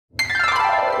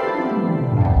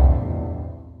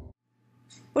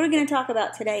What are we going to talk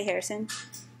about today, Harrison?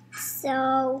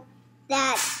 So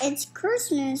that it's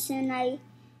Christmas and I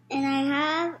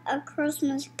have a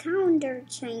Christmas calendar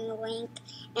chain link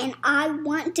and I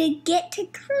want to get to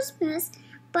Christmas,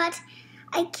 but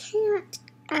I can't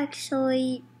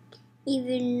actually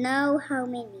even know how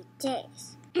many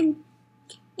days.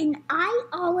 And I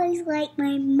always like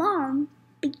my mom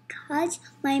because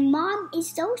my mom is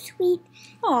so sweet.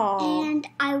 Aww. And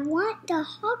I want to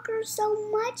hug her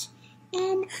so much.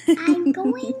 And I'm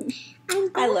going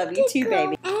I love you too,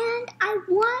 baby. And I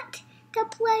want to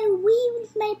play Wii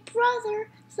with my brother.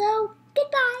 So,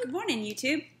 goodbye. Good morning,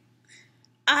 YouTube.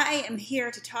 I am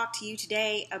here to talk to you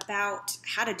today about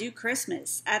how to do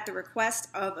Christmas at the request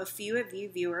of a few of you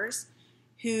viewers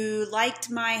who liked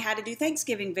my How to Do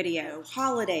Thanksgiving video.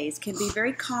 Holidays can be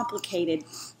very complicated,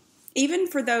 even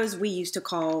for those we used to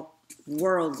call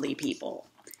worldly people,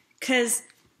 because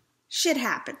shit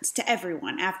happens to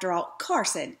everyone. After all,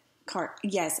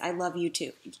 yes, I love you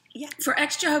too. Yeah. For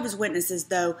ex-Jehovah's Witnesses,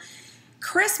 though,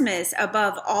 Christmas,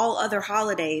 above all other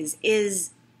holidays, is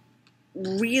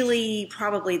really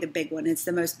probably the big one. It's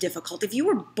the most difficult. If you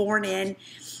were born in,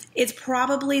 it's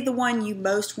probably the one you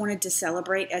most wanted to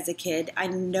celebrate as a kid. I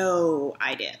know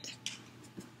I did.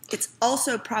 It's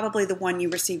also probably the one you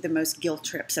received the most guilt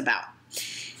trips about.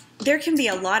 There can be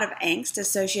a lot of angst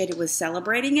associated with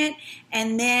celebrating it,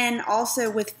 and then also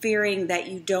with fearing that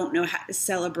you don't know how to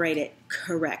celebrate it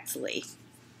correctly.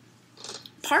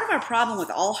 Part of our problem with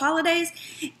all holidays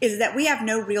is that we have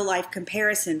no real-life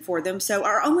comparison for them, so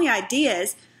our only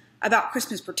ideas about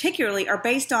Christmas particularly are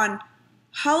based on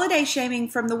holiday shaming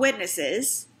from the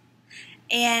witnesses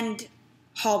and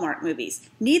Hallmark movies,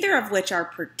 neither of which are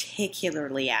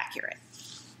particularly accurate.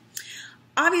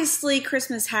 Obviously,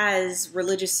 Christmas has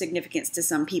religious significance to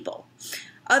some people.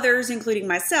 Others, including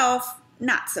myself,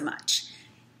 not so much.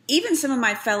 Even some of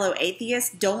my fellow atheists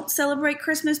don't celebrate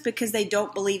Christmas because they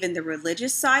don't believe in the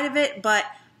religious side of it, but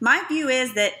my view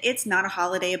is that it's not a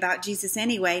holiday about Jesus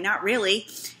anyway, not really.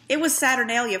 It was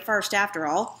Saturnalia first, after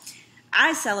all.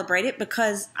 I celebrate it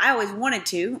because I always wanted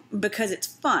to, because it's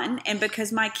fun, and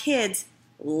because my kids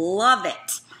love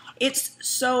it. It's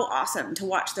so awesome to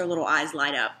watch their little eyes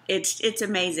light up. It's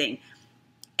amazing.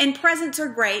 And presents are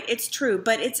great, it's true,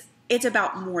 but it's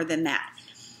about more than that.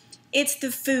 It's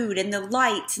the food and the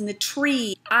lights and the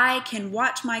tree. I can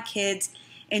watch my kids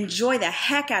enjoy the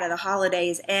heck out of the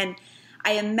holidays, and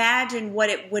I imagine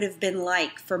what it would have been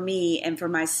like for me and for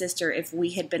my sister if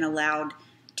we had been allowed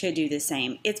to do the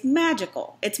same. It's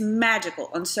magical. It's magical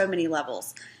on so many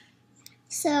levels.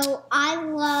 So I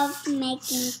love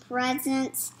making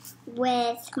presents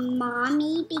with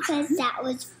Mommy because that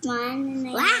was fun,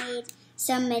 and I made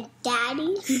some of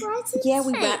Daddy's presents. Yeah,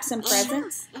 we wrapped some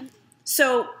presents.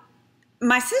 So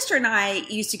my sister and I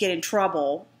used to get in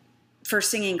trouble for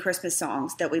singing Christmas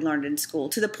songs that we learned in school,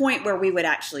 to the point where we would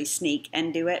actually sneak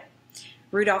and do it.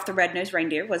 Rudolph the Red-Nosed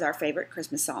Reindeer was our favorite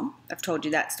Christmas song. I've told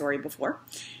you that story before.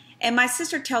 And my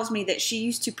sister tells me that she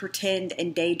used to pretend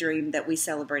and daydream that we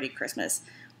celebrated Christmas,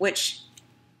 which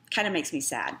kind of makes me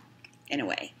sad in a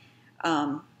way,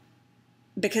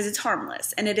 because it's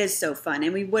harmless and it is so fun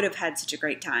and we would have had such a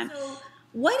great time. So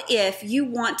what if you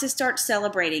want to start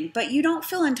celebrating but you don't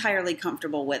feel entirely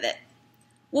comfortable with it?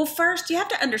 Well, first, you have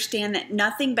to understand that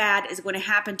nothing bad is going to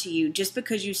happen to you just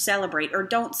because you celebrate or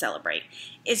don't celebrate.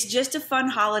 It's just a fun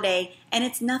holiday, and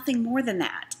it's nothing more than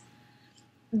that.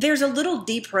 There's a little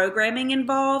deprogramming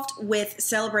involved with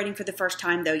celebrating for the first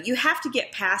time, though. You have to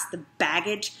get past the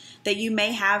baggage that you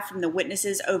may have from the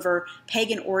witnesses over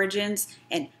pagan origins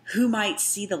and who might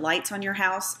see the lights on your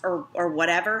house or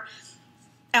whatever.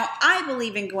 Now, I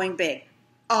believe in going big.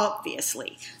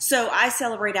 Obviously. So I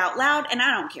celebrate out loud and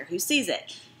I don't care who sees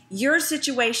it. Your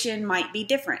situation might be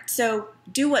different. So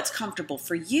do what's comfortable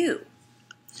for you.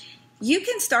 You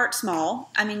can start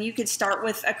small. I mean, you could start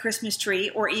with a Christmas tree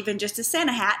or even just a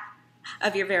Santa hat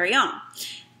of your very own.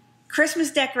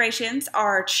 Christmas decorations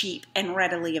are cheap and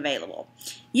readily available.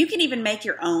 You can even make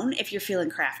your own if you're feeling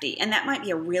crafty, and that might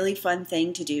be a really fun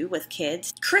thing to do with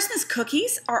kids. Christmas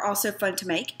cookies are also fun to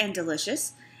make and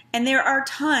delicious. And there are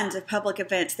tons of public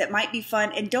events that might be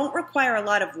fun and don't require a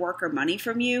lot of work or money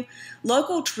from you.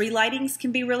 Local tree lightings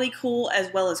can be really cool,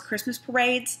 as well as Christmas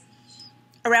parades.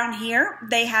 Around here,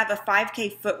 they have a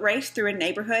 5K foot race through a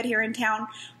neighborhood here in town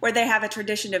where they have a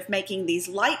tradition of making these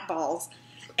light balls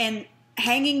and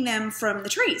hanging them from the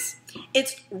trees.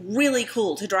 It's really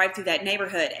cool to drive through that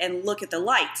neighborhood and look at the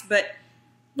lights, but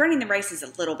running the race is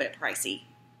a little bit pricey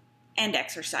and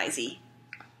exercisey.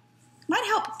 Might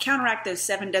help counteract those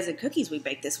 7 dozen cookies we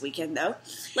baked this weekend, though.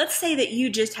 Let's say that you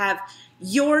just have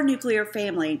your nuclear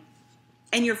family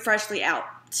and you're freshly out,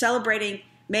 celebrating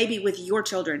maybe with your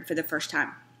children for the first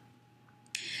time.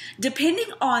 Depending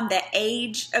on the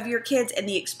age of your kids and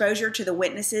the exposure to the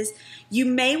witnesses, you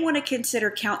may want to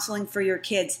consider counseling for your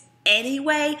kids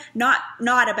anyway, not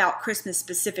about Christmas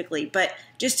specifically, but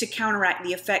just to counteract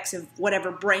the effects of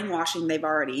whatever brainwashing they've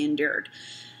already endured.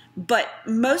 But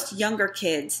most younger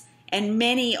kids and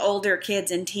many older kids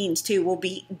and teens too will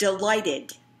be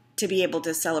delighted to be able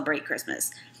to celebrate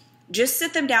Christmas. Just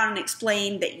sit them down and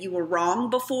explain that you were wrong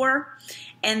before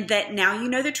and that now you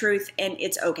know the truth and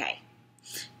it's okay.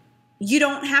 You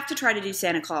don't have to try to do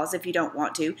Santa Claus if you don't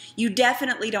want to. You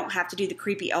definitely don't have to do the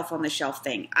creepy elf on the shelf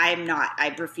thing.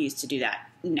 I refuse to do that.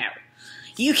 No.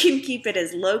 You can keep it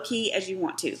as low-key as you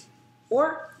want to.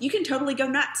 Or you can totally go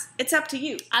nuts. It's up to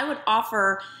you. I would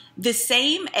offer the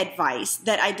same advice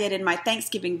that I did in my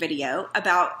Thanksgiving video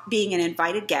about being an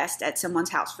invited guest at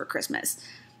someone's house for Christmas.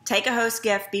 Take a host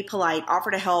gift, be polite, offer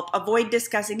to help, avoid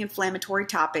discussing inflammatory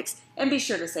topics, and be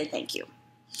sure to say thank you.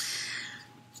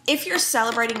 If you're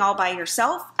celebrating all by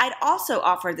yourself, I'd also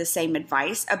offer the same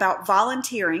advice about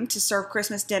volunteering to serve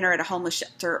Christmas dinner at a homeless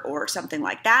shelter or something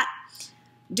like that.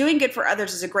 Doing good for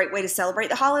others is a great way to celebrate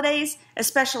the holidays,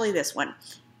 especially this one.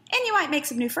 And you might make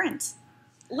some new friends.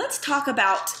 Let's talk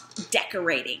about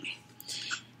decorating.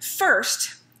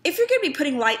 First, if you're going to be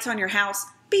putting lights on your house,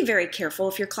 be very careful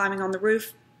if you're climbing on the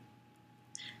roof.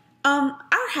 Our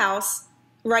house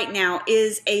right now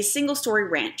is a single-story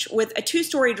ranch with a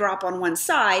 2-story drop on one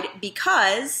side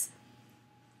because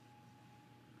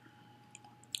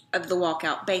of the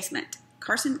walkout basement.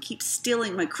 Carson keeps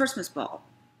stealing my Christmas ball.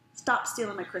 Stop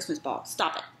stealing my Christmas ball.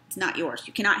 Stop it. It's not yours.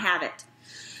 You cannot have it.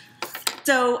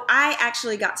 So I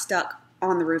actually got stuck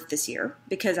on the roof this year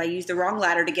because I used the wrong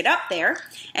ladder to get up there.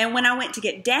 And when I went to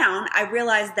get down, I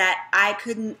realized that I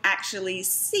couldn't actually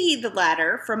see the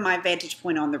ladder from my vantage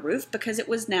point on the roof because it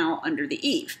was now under the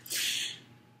eave.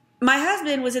 My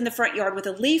husband was in the front yard with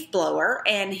a leaf blower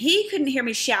and he couldn't hear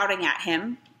me shouting at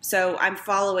him. So I'm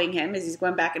following him as he's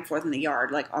going back and forth in the yard,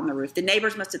 like on the roof. The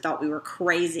neighbors must have thought we were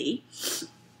crazy.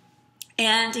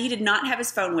 And he did not have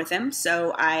his phone with him,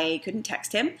 so I couldn't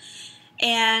text him.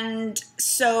 And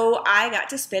so I got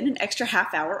to spend an extra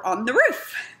half hour on the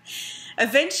roof.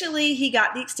 Eventually, he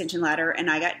got the extension ladder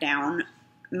and I got down.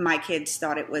 My kids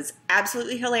thought it was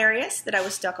absolutely hilarious that I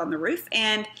was stuck on the roof.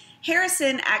 And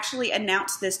Harrison actually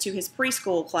announced this to his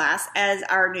preschool class as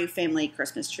our new family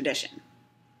Christmas tradition.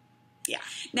 Yeah.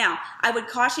 Now, I would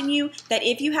caution you that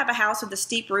if you have a house with a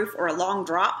steep roof or a long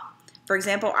drop, for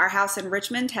example, our house in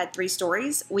Richmond had 3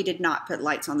 stories. We did not put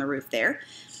lights on the roof there.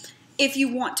 If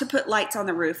you want to put lights on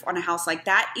the roof on a house like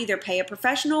that, either pay a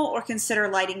professional or consider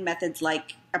lighting methods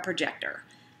like a projector.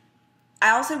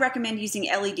 I also recommend using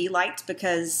LED lights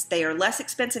because they are less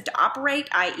expensive to operate,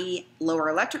 i.e. lower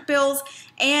electric bills,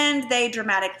 and they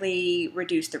dramatically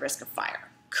reduce the risk of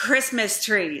fire. Christmas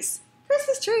trees.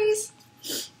 Christmas trees.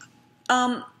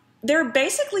 There are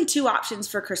basically 2 options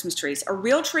for Christmas trees, a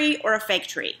real tree or a fake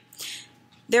tree.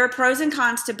 There are pros and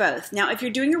cons to both. Now, if you're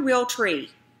doing a real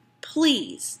tree,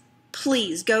 please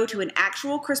go to an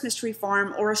actual Christmas tree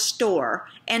farm or a store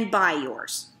and buy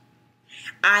yours.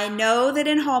 I know that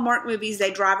in Hallmark movies they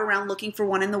drive around looking for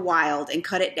one in the wild and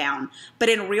cut it down, but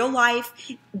in real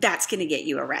life, that's going to get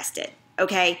you arrested,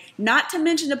 okay? Not to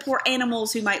mention the poor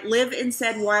animals who might live in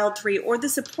said wild tree or the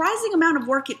surprising amount of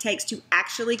work it takes to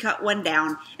actually cut one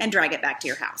down and drag it back to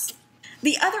your house.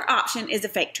 The other option is a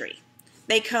fake tree.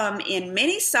 They come in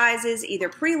many sizes, either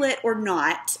pre-lit or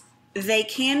not. They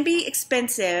can be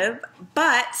expensive,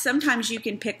 but sometimes you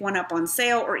can pick one up on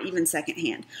sale or even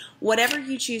secondhand. Whatever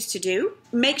you choose to do,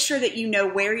 make sure that you know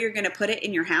where you're going to put it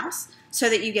in your house so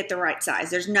that you get the right size.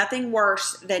 There's nothing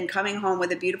worse than coming home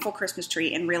with a beautiful Christmas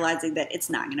tree and realizing that it's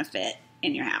not going to fit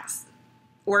in your house.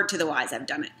 Word to the wise, I've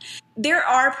done it. There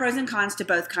are pros and cons to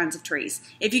both kinds of trees.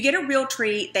 If you get a real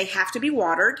tree, they have to be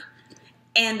watered,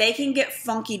 and they can get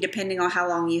funky depending on how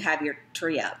long you have your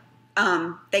tree up.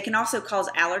 They can also cause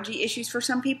allergy issues for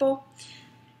some people.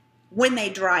 When they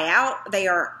dry out, they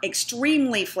are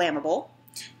extremely flammable.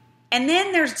 And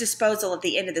then there's disposal at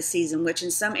the end of the season, which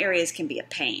in some areas can be a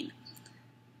pain.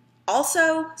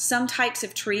 Also, some types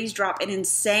of trees drop an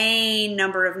insane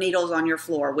number of needles on your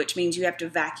floor, which means you have to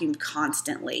vacuum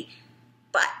constantly.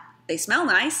 But they smell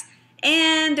nice,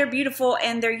 and they're beautiful,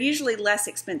 and they're usually less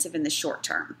expensive in the short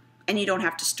term, and you don't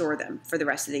have to store them for the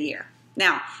rest of the year.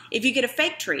 Now, if you get a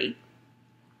fake tree,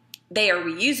 they are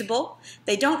reusable,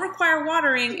 they don't require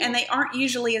watering, and they aren't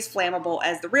usually as flammable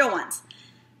as the real ones.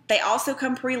 They also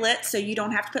come pre-lit, so you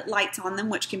don't have to put lights on them,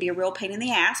 which can be a real pain in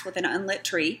the ass with an unlit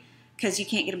tree because you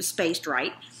can't get them spaced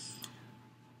right.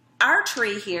 Our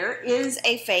tree here is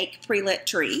a fake pre-lit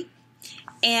tree,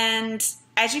 and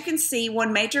As you can see,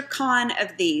 one major con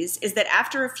of these is that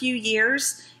after a few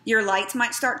years, your lights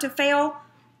might start to fail,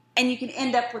 and you can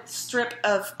end up with a strip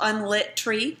of unlit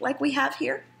tree like we have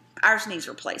here. Ours needs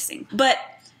replacing. But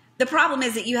the problem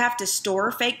is that you have to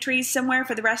store fake trees somewhere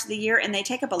for the rest of the year, and they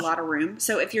take up a lot of room.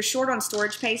 So if you're short on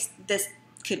storage space, this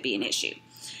could be an issue.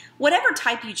 Whatever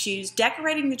type you choose,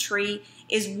 decorating the tree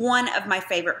is one of my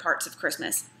favorite parts of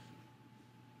Christmas.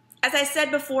 As I said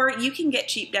before, you can get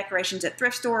cheap decorations at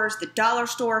thrift stores, the dollar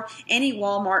store, any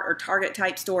Walmart or Target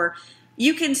type store.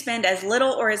 You can spend as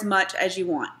little or as much as you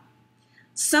want.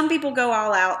 Some people go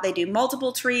all out. They do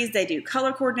multiple trees. They do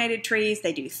color coordinated trees.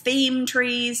 They do theme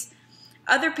trees.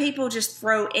 Other people just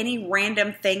throw any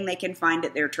random thing they can find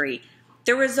at their tree.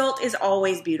 The result is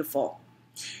always beautiful.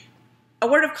 A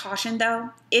word of caution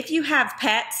though, if you have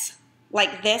pets,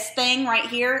 like this thing right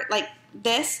here, like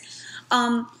this,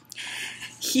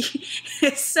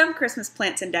 some Christmas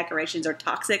plants and decorations are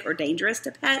toxic or dangerous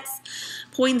to pets.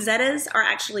 Poinsettias are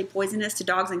actually poisonous to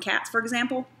dogs and cats, for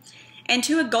example. And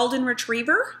to a golden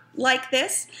retriever like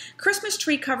this, Christmas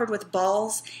tree covered with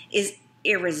balls is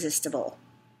irresistible.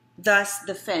 Thus,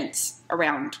 the fence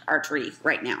around our tree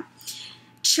right now.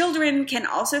 Children can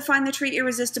also find the tree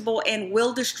irresistible and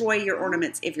will destroy your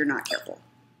ornaments if you're not careful.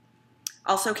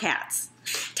 Also cats.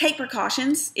 Take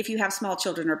precautions if you have small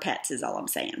children or pets is all I'm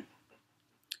saying.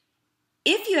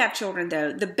 If you have children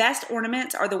though, the best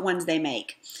ornaments are the ones they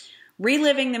make.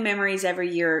 Reliving the memories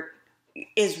every year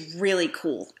is really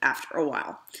cool after a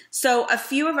while. So a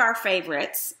few of our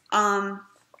favorites,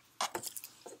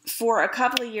 for a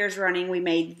couple of years running we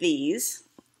made these.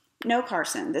 No,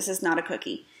 Carson, this is not a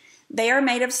cookie. They are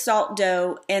made of salt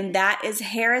dough, and that is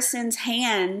Harrison's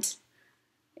hand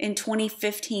in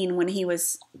 2015 when he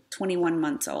was 21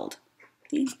 months old.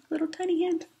 The little tiny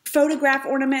hand. Photograph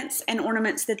ornaments and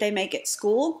ornaments that they make at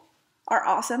school are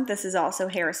awesome. This is also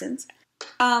Harrison's.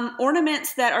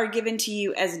 Ornaments that are given to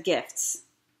you as gifts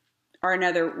are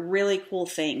another really cool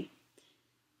thing.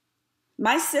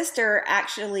 My sister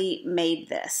actually made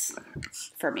this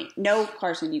for me. No,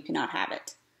 Carson, you cannot have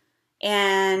it.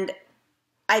 And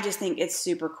I just think it's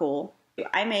super cool.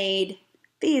 I made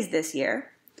these this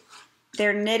year.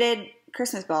 They're knitted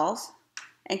Christmas balls,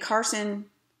 and Carson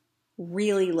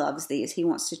really loves these. He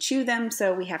wants to chew them,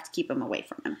 so we have to keep them away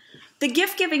from him. The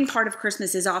gift-giving part of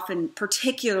Christmas is often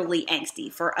particularly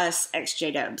angsty for us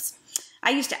XJ-Dubs. I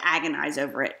used to agonize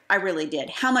over it. I really did.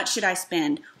 How much should I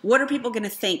spend? What are people going to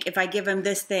think if I give them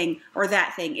this thing or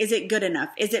that thing? Is it good enough?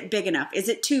 Is it big enough? Is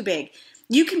it too big?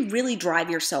 You can really drive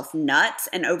yourself nuts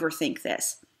and overthink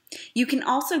this. You can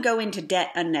also go into debt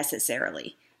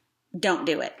unnecessarily. Don't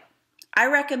do it. I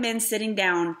recommend sitting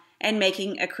down and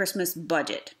making a Christmas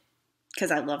budget,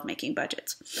 because I love making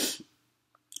budgets.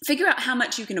 Figure out how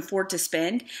much you can afford to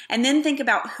spend, and then think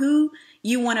about who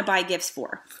you want to buy gifts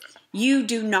for. You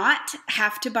do not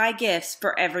have to buy gifts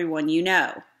for everyone you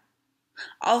know.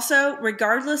 Also,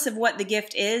 regardless of what the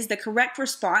gift is, the correct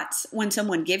response when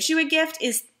someone gives you a gift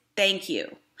is thank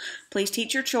you. Please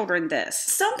teach your children this.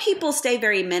 Some people stay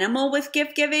very minimal with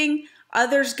gift giving.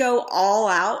 Others go all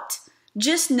out.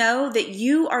 Just know that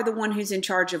you are the one who's in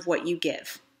charge of what you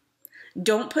give.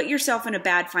 Don't put yourself in a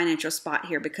bad financial spot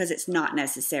here because it's not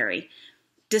necessary.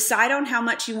 Decide on how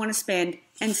much you want to spend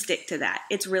and stick to that.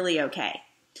 It's really okay.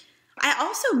 I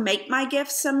also make my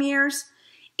gifts some years.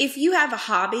 If you have a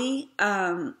hobby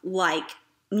like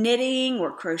knitting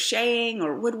or crocheting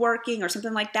or woodworking or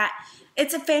something like that,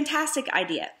 it's a fantastic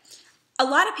idea. A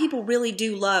lot of people really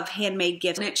do love handmade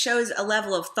gifts, and it shows a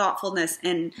level of thoughtfulness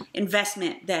and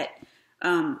investment that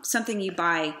something you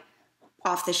buy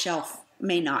off the shelf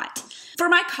may not. For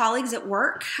my colleagues at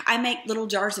work, I make little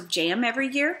jars of jam every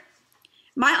year.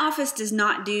 My office does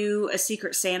not do a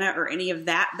Secret Santa or any of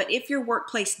that, but if your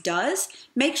workplace does,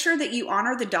 make sure that you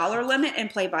honor the dollar limit and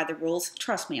play by the rules.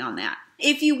 Trust me on that.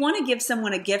 If you want to give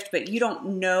someone a gift but you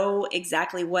don't know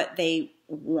exactly what they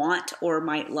want or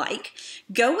might like,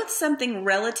 go with something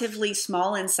relatively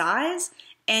small in size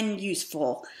and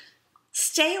useful.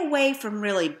 Stay away from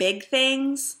really big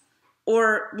things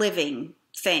or living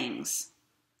things,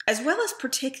 as well as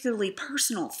particularly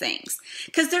personal things.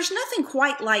 Because there's nothing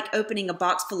quite like opening a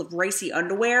box full of racy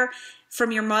underwear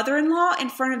from your mother-in-law in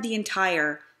front of the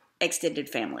entire extended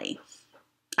family.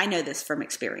 I know this from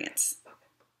experience.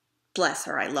 Bless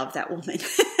her, I love that woman.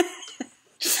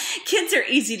 Kids are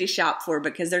easy to shop for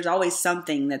because there's always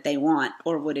something that they want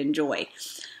or would enjoy.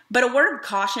 But a word of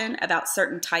caution about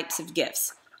certain types of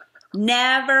gifts.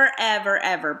 Never, ever,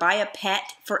 ever buy a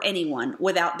pet for anyone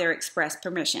without their express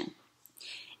permission.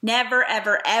 Never,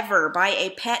 ever, ever buy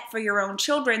a pet for your own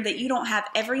children that you don't have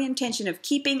every intention of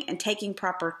keeping and taking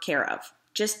proper care of.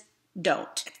 Just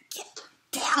don't.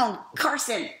 down,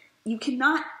 Carson. You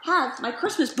cannot have my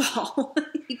Christmas ball.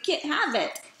 You can't have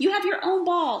it. You have your own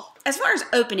ball. As far as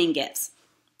opening gifts,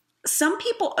 some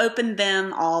people open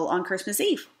them all on Christmas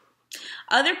Eve.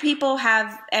 Other people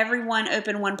have everyone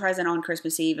open one present on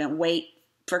Christmas Eve and wait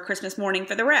for Christmas morning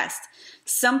for the rest.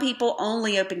 Some people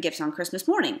only open gifts on Christmas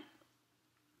morning.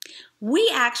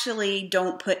 We actually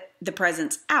don't put the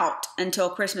presents out until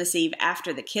Christmas Eve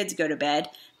after the kids go to bed,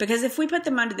 because if we put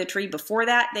them under the tree before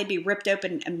that, they'd be ripped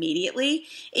open immediately,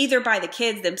 either by the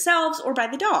kids themselves or by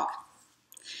the dog.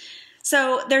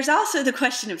 So there's also the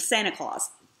question of Santa Claus.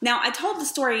 Now, I told the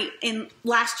story in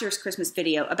last year's Christmas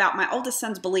video about my oldest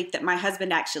son's belief that my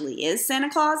husband actually is Santa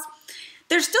Claus.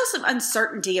 There's still some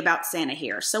uncertainty about Santa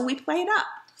here, so we play it up.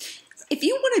 If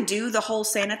you want to do the whole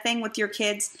Santa thing with your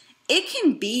kids, it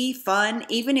can be fun,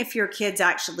 even if your kids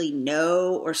actually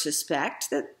know or suspect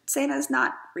that Santa's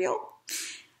not real.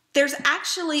 There's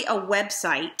actually a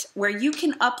website where you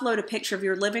can upload a picture of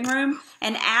your living room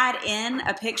and add in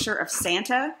a picture of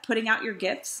Santa putting out your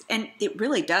gifts. And it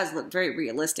really does look very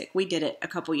realistic. We did it a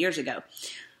couple years ago.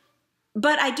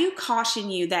 But I do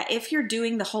caution you that if you're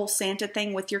doing the whole Santa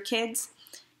thing with your kids,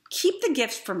 keep the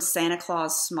gifts from Santa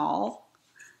Claus small.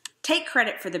 Take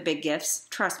credit for the big gifts.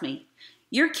 Trust me.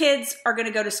 Your kids are going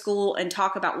to go to school and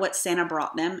talk about what Santa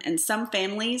brought them, and some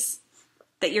families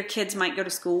that your kids might go to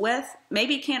school with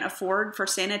maybe can't afford for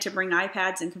Santa to bring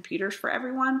iPads and computers for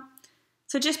everyone.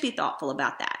 So just be thoughtful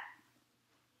about that.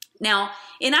 Now,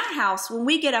 in our house, when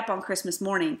we get up on Christmas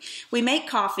morning, we make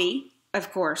coffee,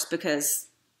 of course, because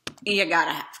you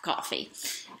gotta have coffee.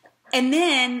 And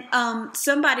then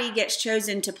somebody gets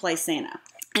chosen to play Santa,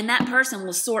 and that person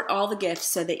will sort all the gifts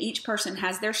so that each person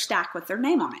has their stack with their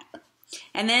name on it.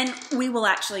 And then we will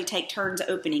actually take turns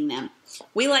opening them.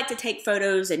 We like to take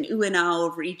photos and ooh and ah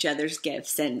over each other's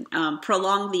gifts and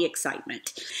prolong the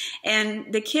excitement.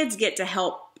 And the kids get to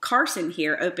help Carson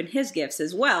here open his gifts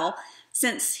as well,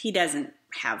 since he doesn't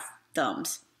have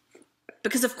thumbs.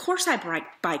 Because of course I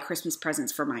buy Christmas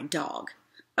presents for my dog.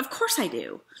 Of course I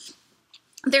do.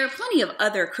 There are plenty of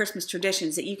other Christmas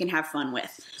traditions that you can have fun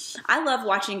with. I love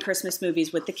watching Christmas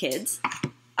movies with the kids.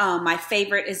 My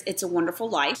favorite is It's a Wonderful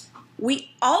Life.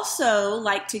 We also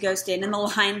like to go stand in the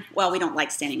line. Well, we don't like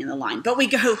standing in the line, but we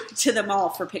go to the mall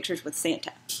for pictures with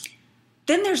Santa.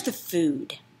 Then there's the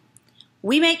food.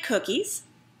 We make cookies,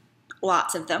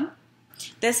 lots of them.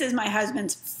 This is my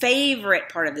husband's favorite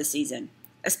part of the season,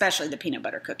 especially the peanut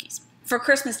butter cookies. For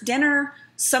Christmas dinner,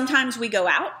 sometimes we go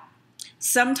out.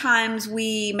 Sometimes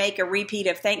we make a repeat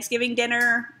of Thanksgiving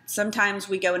dinner. Sometimes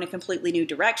we go in a completely new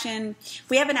direction.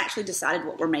 We haven't actually decided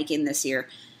what we're making this year.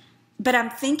 But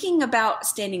I'm thinking about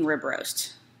standing rib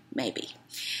roast, maybe.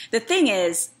 The thing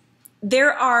is,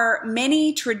 there are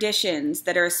many traditions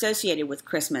that are associated with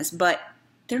Christmas, but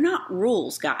they're not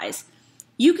rules, guys.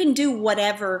 You can do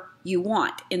whatever you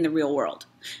want in the real world.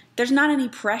 There's not any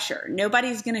pressure.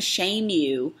 Nobody's going to shame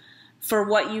you for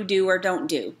what you do or don't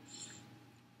do.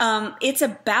 It's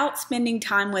about spending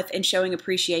time with and showing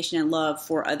appreciation and love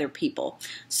for other people.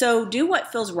 So do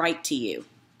what feels right to you.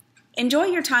 Enjoy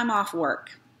your time off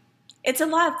work. It's a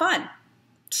lot of fun.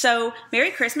 So,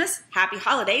 Merry Christmas, Happy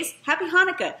Holidays, Happy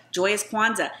Hanukkah, Joyous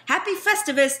Kwanzaa, Happy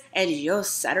Festivus, and Dios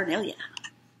Saturnalia.